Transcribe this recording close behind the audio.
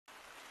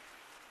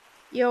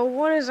Yo,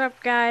 what is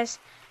up, guys?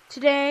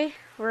 Today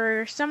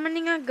we're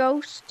summoning a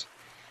ghost.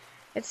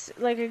 It's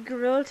like a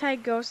gorilla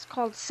type ghost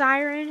called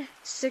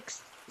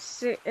siren666.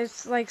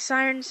 It's like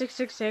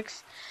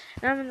siren666,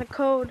 and I'm in the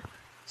code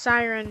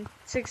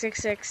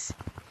siren666.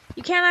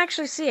 You can't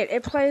actually see it.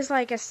 It plays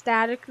like a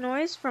static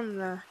noise from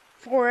the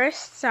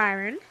forest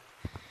siren,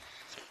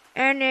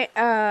 and it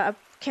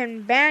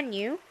can ban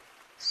you.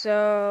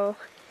 So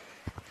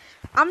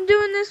I'm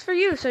doing this for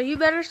you. So you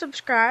better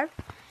subscribe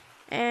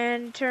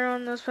and turn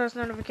on those post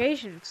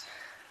notifications.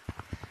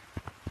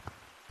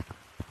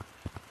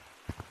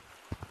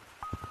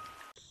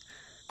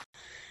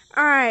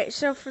 Alright,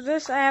 so for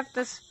this I have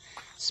to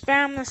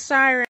spam the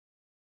siren.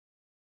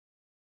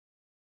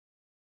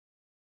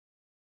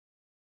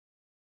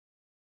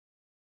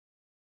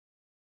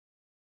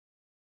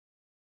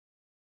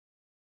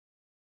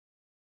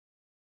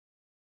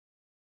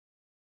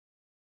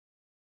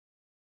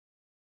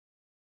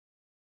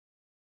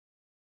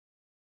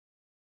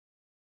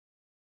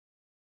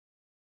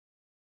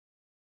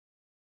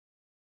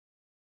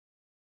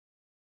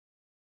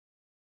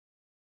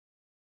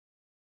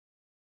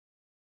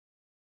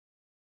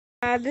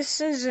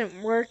 This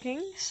isn't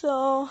working,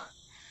 so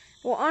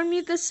we'll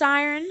unmute the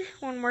siren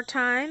one more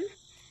time.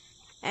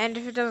 And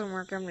if it doesn't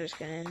work, I'm just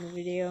gonna end the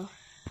video.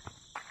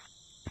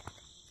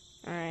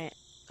 Alright,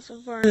 so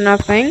far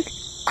nothing.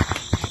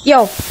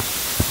 Yo!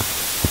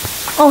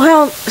 Oh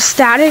hell,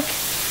 static?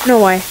 No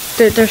way,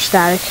 they're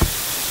static.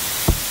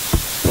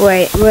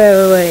 Wait,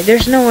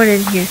 there's no one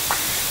in here.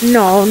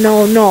 No,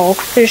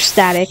 there's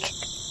static.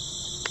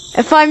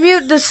 If I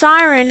mute the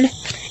siren,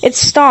 it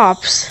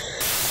stops.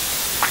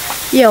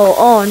 Yo,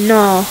 oh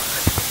no.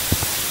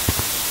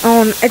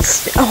 Oh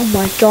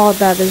my god,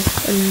 that is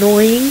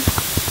annoying.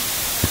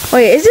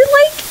 Wait, is it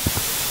like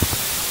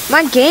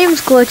my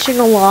game's glitching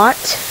a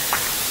lot?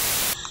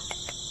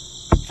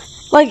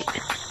 Like,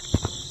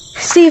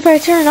 see, if I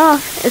turn it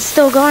off, it's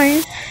still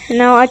going. And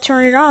now I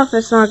turn it off,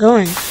 it's not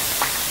going.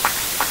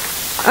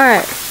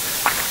 Alright.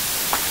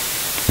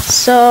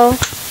 So,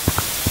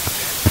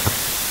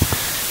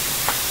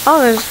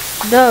 oh, there's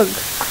Doug.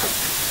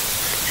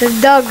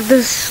 Doug,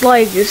 this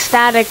like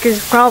static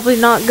is probably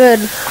not good,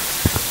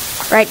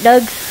 right,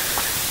 Doug?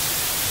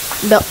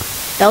 Doug.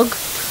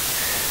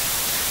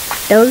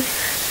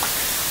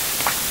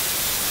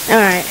 All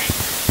right.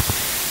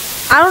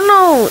 I don't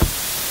know.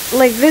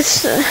 Like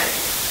this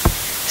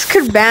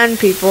could ban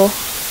people.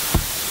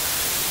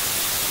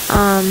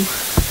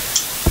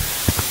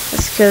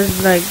 It's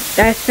because like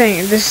I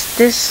think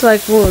this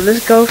like whoa,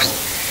 this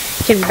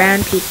ghost can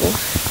ban people.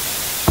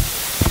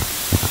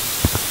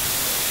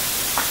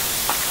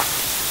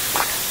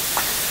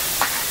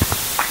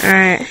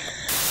 Alright.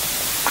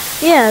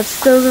 Yeah, it's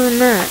still doing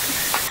that.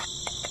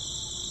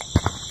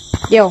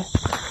 Yo,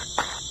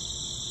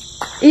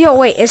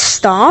 wait, it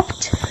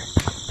stopped?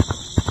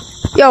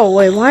 Yo,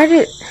 wait, why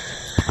did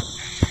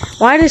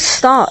it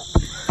stop?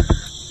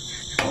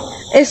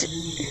 It's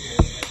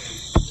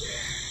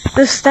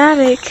the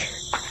static,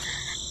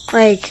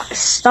 like,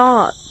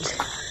 stopped.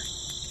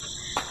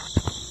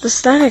 The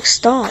static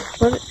stopped.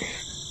 What?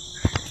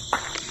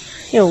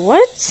 Yo,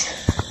 what?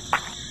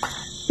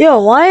 Yo,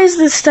 why is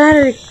the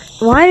static?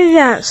 Why did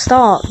that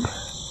stop?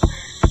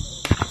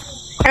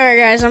 Alright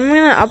guys, I'm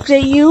gonna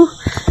update you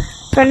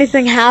if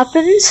anything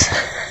happens.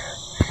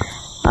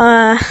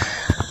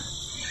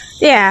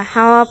 Yeah,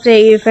 I'll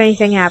update you if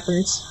anything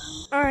happens.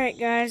 Alright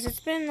guys, it's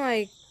been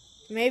like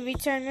maybe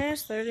 10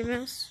 minutes, 30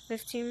 minutes,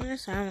 15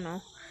 minutes, I don't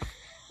know.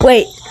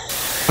 Wait.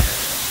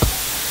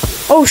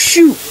 Oh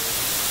shoot.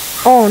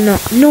 Oh no,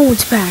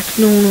 it's back.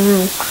 No,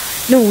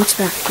 it's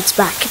back.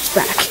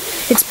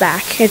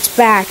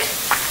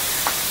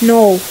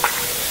 No.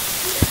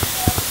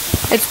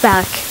 It's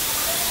back.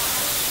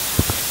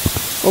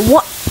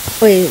 What?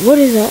 Wait, what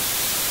is that?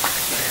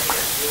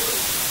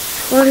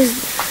 What is...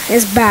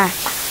 It's back.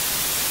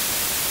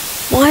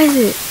 Why is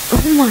it...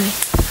 Oh my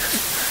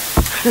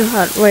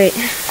god, wait.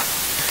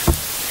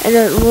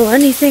 Will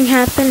anything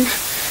happen?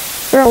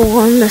 Throw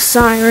on the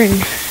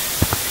siren.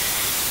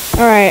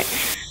 Alright.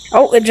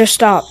 Oh, it just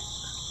stopped.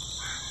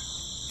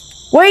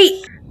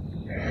 Wait!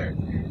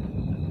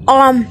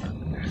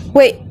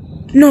 Wait.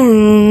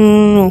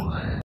 No.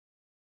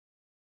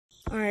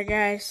 Alright,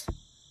 guys.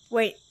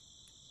 Wait.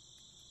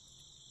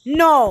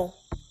 No!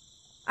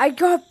 I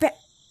got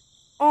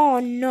oh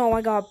no,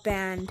 I got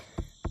banned.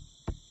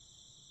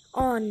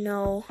 Oh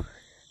no.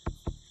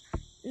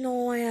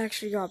 No, I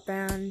actually got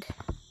banned.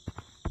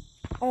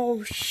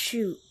 Oh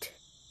shoot.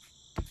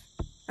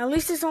 At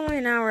least it's only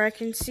an hour. I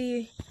can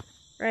see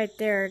right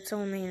there it's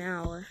only an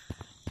hour.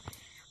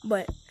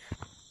 But,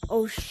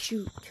 oh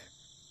shoot.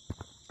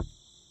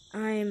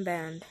 I am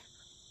banned.